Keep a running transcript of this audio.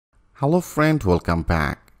Hello friend, welcome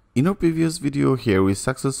back. In our previous video here we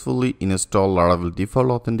successfully installed Laravel default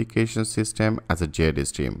authentication system as a JD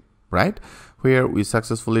stream, right? Where we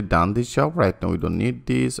successfully done this job. Right now we don't need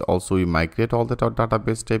this. Also we migrate all that our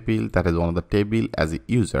database table, that is one of the table as a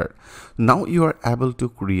user. Now you are able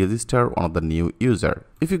to register one of the new user.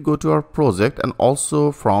 If you go to our project, and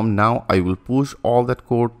also from now I will push all that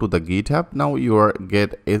code to the GitHub. Now you are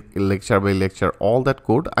get a lecture by lecture all that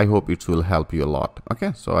code. I hope it will help you a lot.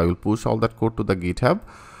 Okay, so I will push all that code to the GitHub,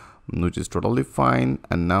 which is totally fine.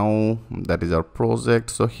 And now that is our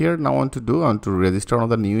project. So here now I want to register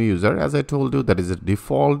another new user. As I told you, that is a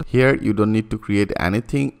default. Here you don't need to create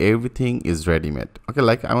anything, everything is ready-made. Okay,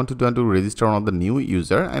 like I want to register another new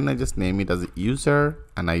user, and I just name it as a user,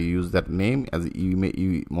 and I use that name as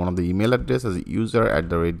one of the email address as a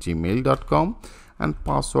user@gmail.com, and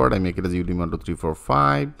password I make it as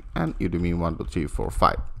udemy12345 and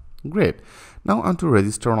udemy12345. Great. Now I want to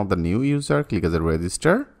register one of the new user. Click as a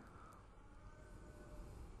register.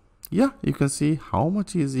 Yeah, you can see how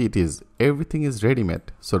much easy it is. Everything is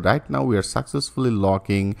ready-made. So right now we are successfully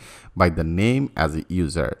logging by the name as a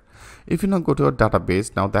user. If you now go to our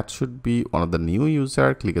database, now that should be one of the new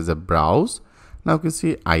user. Click as a browse. Now you can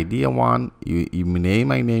see ID one,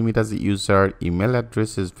 I name it as a user, email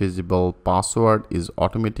address is visible, password is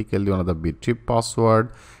automatically one of the Bittrip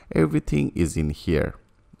password. Everything is in here.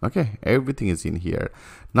 Okay, everything is in here.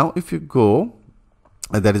 Now if you go,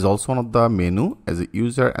 there is also one of the menu as a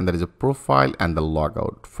user, and there is a profile and the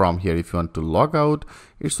logout. From here, if you want to log out,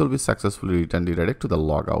 it will be successfully returned direct to the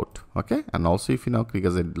logout. Okay, and also if you now click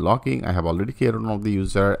as a logging, I have already created one of the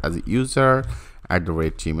user as a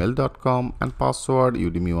user@gmail.com and password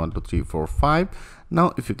udemy12345.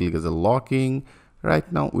 Now if you click as a logging,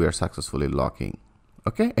 right now we are successfully logging.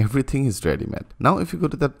 Okay, everything is ready-made. Now if you go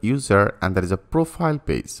to that user, and there is a profile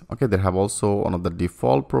page. Okay, they have also one of the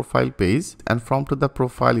default profile page, and from to the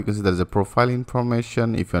profile you can see there is a profile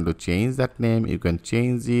information. If you want to change that name, you can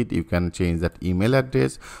change it, you can change that email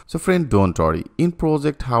address. So friend, don't worry, in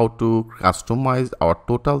project how to customize our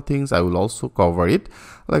total things I will also cover it.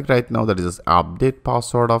 Like right now there is this update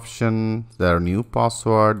password option, there are new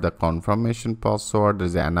password, the confirmation password, there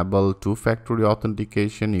is enable two-factor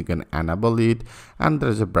authentication, you can enable it, and there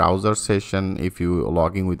is a browser session. If you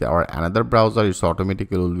logging with our another browser, it's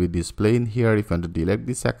automatically will be displaying here. If you want to delete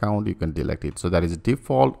this account, you can delete it. So that is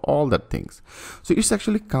default, all that things. So it's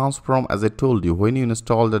actually comes from, as I told you, when you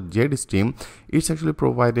install the JD stream, it's actually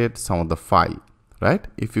provided some of the file. Right?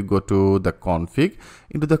 If you go to the config,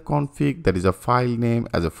 into the config, there is a file name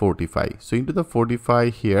as a 45. So into the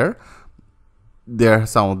 45 here, there are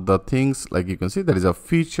some of the things, like you can see there is a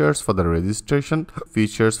features for the registration,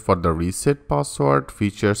 features for the reset password,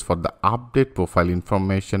 features for the update profile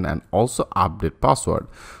information, and also update password.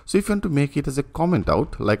 So if you want to make it as a comment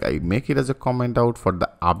out, like I make it as a comment out for the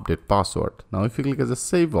update password. Now if you click as a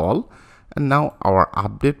save all, and now our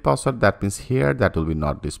update password, that means here that will be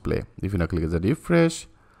not display. If you now click as a refresh,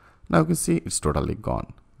 now you can see it's totally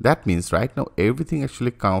gone. That means right now everything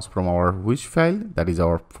actually comes from our which file, that is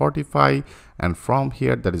our 45, and from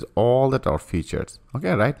here that is all that our features.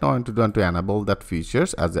 Okay, right now I want to enable that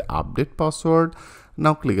features as a update password.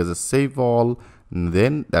 Now click as a save all, and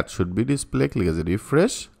then that should be display. Click as a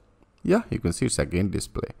refresh. Yeah, you can see it's again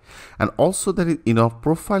display. And also there is in our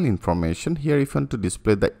profile information here, if you want to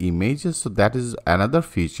display the images, so that is another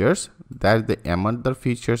features, that the another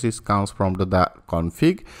features is comes from the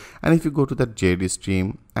config. And if you go to the JD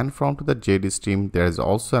stream, and from to the JD stream there is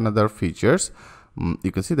also another features.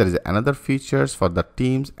 You can see there is another features for the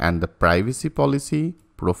teams and the privacy policy,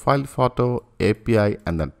 profile photo, API,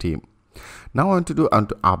 and the team. Now I want to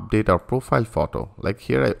update our profile photo. Like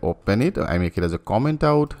here I open it, I make it as a comment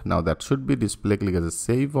out. Now that should be display. Click as a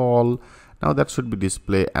save all. Now that should be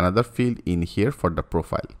display another field in here for the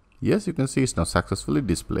profile. Yes, you can see it's now successfully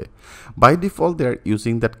display. By default they are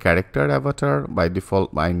using that character avatar. By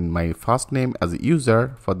default my first name as a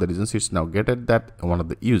user, for the reasons it's now getted that one of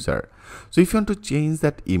the user. So if you want to change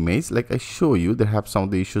that image, like I show you, they have some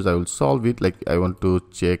of the issues, I will solve it. Like I want to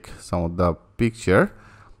check some of the picture.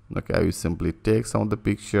 Okay, I will simply take some of the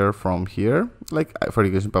picture from here, like for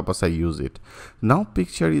education purpose I use it. Now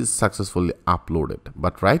picture is successfully uploaded,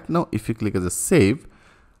 but right now if you click as a save,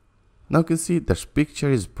 now you can see this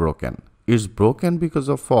picture is broken. It's broken because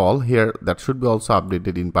of all here, that should be also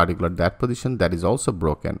updated, in particular that position that is also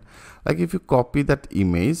broken. Like if you copy that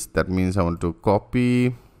image, that means I want to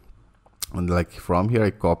copy, and like from here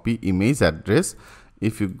I copy image address.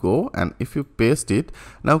 If you go and if you paste it,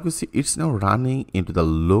 now you can see it's now running into the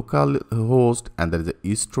local host, and there is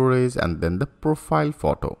a storage, and then the profile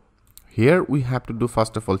photo. Here we have to do,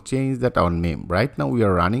 first of all, change that our name. Right now we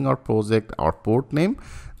are running our project, our port name,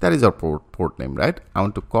 that is our port name, right? I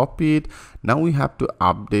want to copy it. Now we have to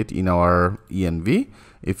update in our env.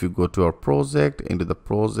 If you go to our project, into the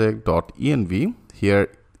project.env, here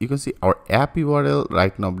you can see our app URL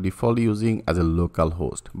right now default using as a local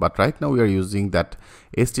host, but right now we are using that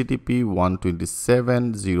http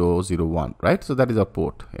 127.0.0.1, right? So that is our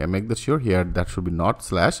port. I make that sure here that should be not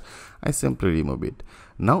slash. I simply remove it.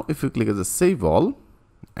 Now if you click as a save all,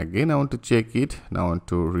 again I want to check it. Now I want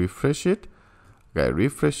to refresh it. Okay, I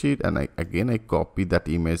refresh it, and I copy that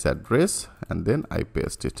image address and then I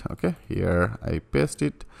paste it. Okay, here I paste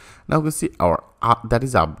it. Now you can see our that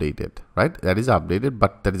is updated, right? That is updated,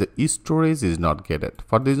 but that is a storage is not getted.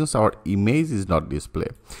 For this reason, our image is not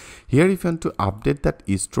displayed. Here, if you want to update that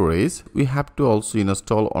storage, we have to also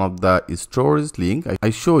install one of the storage link. I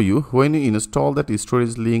show you when you install that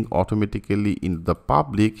storage link automatically in the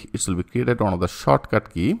public, it will be created one of the shortcut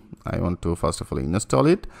key. I want to first of all install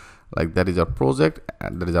it. Like that is our project,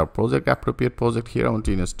 and that is our project appropriate project. Here I want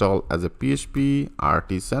to install as a PHP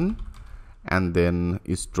artisan and then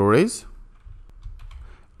storage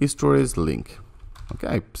link. Okay,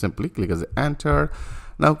 I simply click as enter.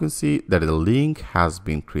 Now you can see that the link has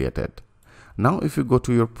been created. Now if you go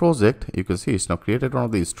to your project, you can see it's now created one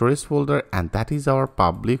of the storage folder, and that is our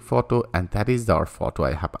public photo, and that is our photo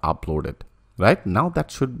I have uploaded. Right now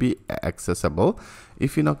that should be accessible.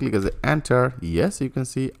 If you now click as enter, yes, you can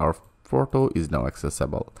see our photo is now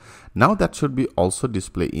accessible. Now that should be also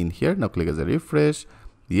displayed in here. Now click as a refresh.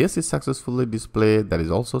 Yes, it's successfully displayed. That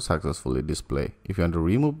is also successfully displayed. If you want to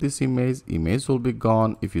remove this image will be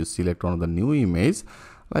gone. If you select one of the new image,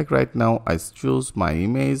 like right now I choose my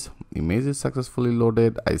image is successfully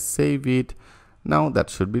loaded. I save it. Now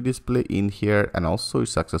that should be displayed in here, and also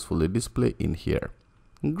it's successfully displayed in here.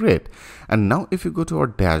 Great. And now if you go to our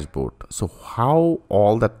dashboard, so how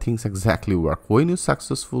all that things exactly work. When you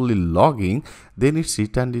successfully log in, then it's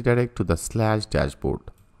return redirect to the /dashboard,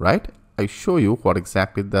 right? I show you what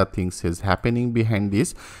exactly the things is happening behind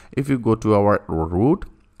this. If you go to our root,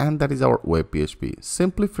 and that is our web PHP.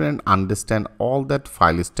 Simply friend, understand all that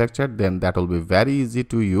file structure, then that will be very easy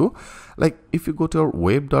to you. Like if you go to our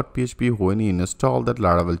web.php, when you install that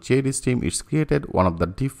Laravel JD stream, it's created one of the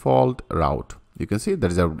default route. You can see there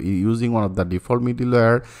is using one of the default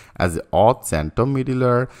middleware as auth Phantom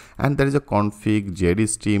middleware, and there is a config JD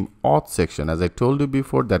stream auth section. As I told you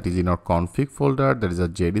before, that is in our config folder. There is a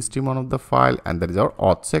JD stream one of the file, and there is our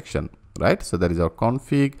auth section, right? So that is our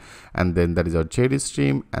config, and then there is our JD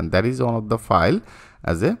stream, and that is one of the file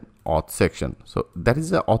as a auth section. So that is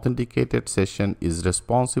the authenticated session is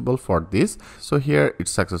responsible for this. So here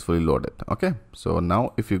it's successfully loaded. Okay, so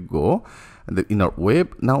now if you go in our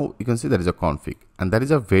web, now you can see there is a config, and that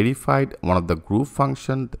is a verified one of the group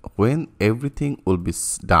function. When everything will be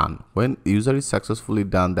done, when user is successfully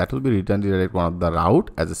done, that will be returned direct one of the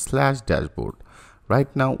route as a /dashboard.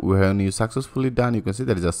 Right now, when you successfully done, you can see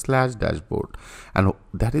there is a /dashboard, and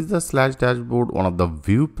that is the /dashboard. One of the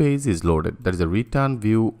view page is loaded. There is a return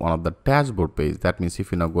view, one of the dashboard page. That means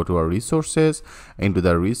if you now go to our resources, into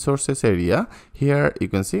the resources area, here you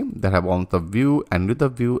can see that have one of the view, and with the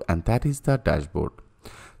view, and that is the dashboard.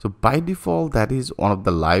 So by default, that is one of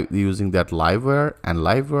the live using that liveware, and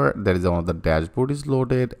liveware there is one of the dashboard is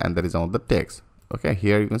loaded, and there is one of the text. Okay,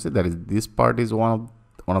 here you can see that is this part is one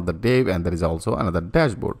of the div, and there is also another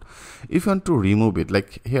dashboard. If you want to remove it,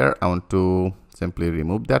 like here I want to simply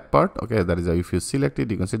remove that part. Okay, that is if you select it,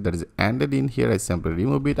 you can see that is ended in here. I simply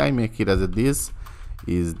remove it. I make it as a this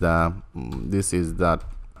is the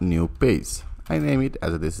new page. I name it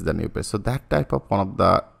as this is the new page. So that type of one of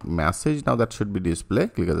the message now that should be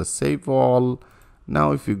displayed. Click as a save all.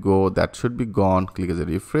 Now if you go, that should be gone. Click as a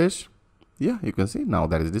refresh. Yeah, you can see now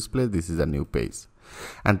that is displayed. This is a new page.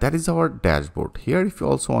 And that is our dashboard. Here if you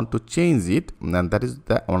also want to change it, and that is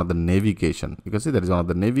one of the navigation. You can see that is one of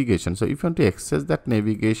the navigation. So if you want to access that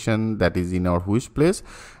navigation, that is in our which place,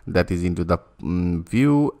 that is into the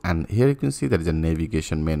view, and here you can see there is a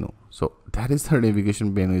navigation menu. So that is the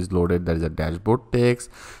navigation menu is loaded. There is a dashboard text,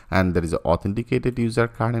 and there is an authenticated user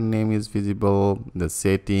current name is visible, the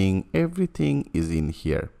setting, everything is in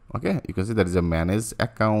here. Okay, you can see there is a manage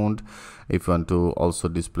account. If you want to also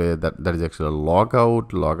display that, there is actually a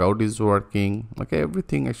logout is working. Okay,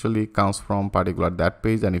 everything actually comes from particular that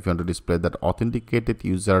page. And if you want to display that authenticated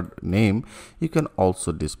user name, you can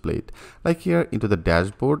also display it. Like here into the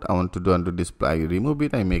dashboard, I want to display, I remove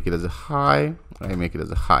it, I make it as a high, I make it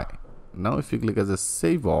as a high. Now if you click as a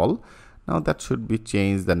save all, now that should be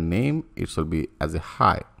changed the name, it should be as a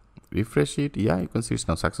high. refresh it. Yeah, you can see it's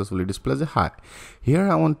now successfully displayed as a hi. Here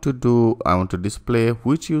I want to display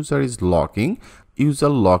which user is logging. User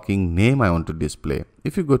logging name I want to display.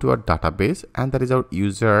 If you go to our database, and that is our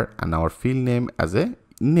user and our field name as a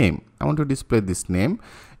name, I want to display this name.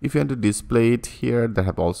 If you want to display it here, they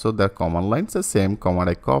have also the command lines, the same command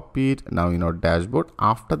I copied. Now in our dashboard,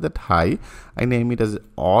 after that hi, I name it as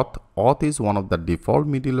auth. Auth is one of the default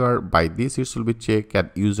middleware. By this it should be checked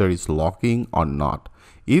that user is logging or not.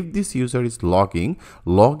 If this user is logging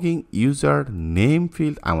user name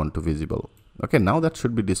field I want to visible. Okay, now that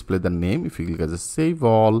should be displayed the name. If you click as a save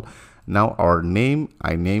all, now our name,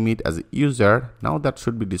 I name it as a user. Now that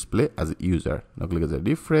should be displayed as a user. Now click as a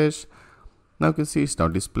refresh. Now you can see it's now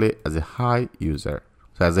displayed as a hi user.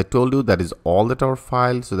 So as I told you, that is all that our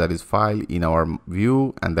file. So that is file in our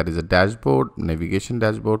view, and that is a dashboard, navigation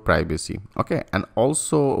dashboard, privacy. Okay, and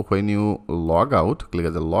also when you log out, click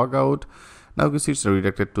as a log out. Now you can see it's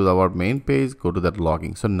redirected to our main page. Go to that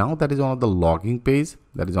logging. So now that is one of the logging page.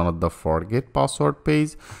 That is one of the forget password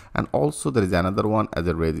page, and also there is another one as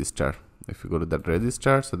a register. If you go to that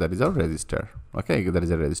register, so that is our register. Okay, that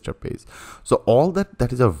is a register page. So all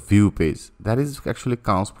that is our view page. That is actually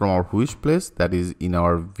comes from our which place, that is in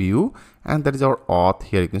our view, and that is our auth.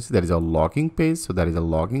 Here you can see that is our logging page. So that is a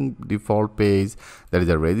logging default page. That is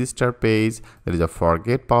a register page. That is a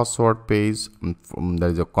forget password page.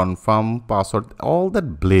 That is a confirm password. All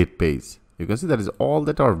that blade page. You can see that is all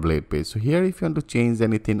that our blade page. So here if you want to change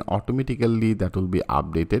anything, automatically that will be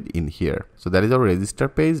updated in here. So that is our register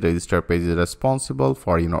page. Register page is responsible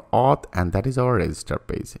for auth, and that is our register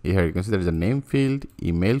page. Here you can see there is a name field,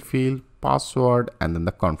 email field, password, and then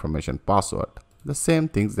the confirmation password. The same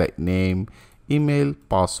things like name, email,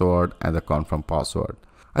 password, and the confirm password.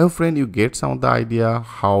 I hope friend you get some of the idea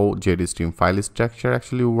how JDStream file structure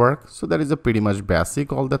actually works. So that is a pretty much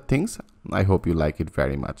basic all the things. I hope you like it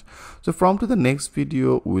very much. So from to the next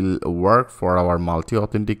video, we'll work for our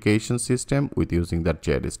multi-authentication system with using that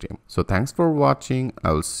JDStream. So thanks for watching.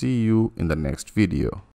 I'll see you in the next video.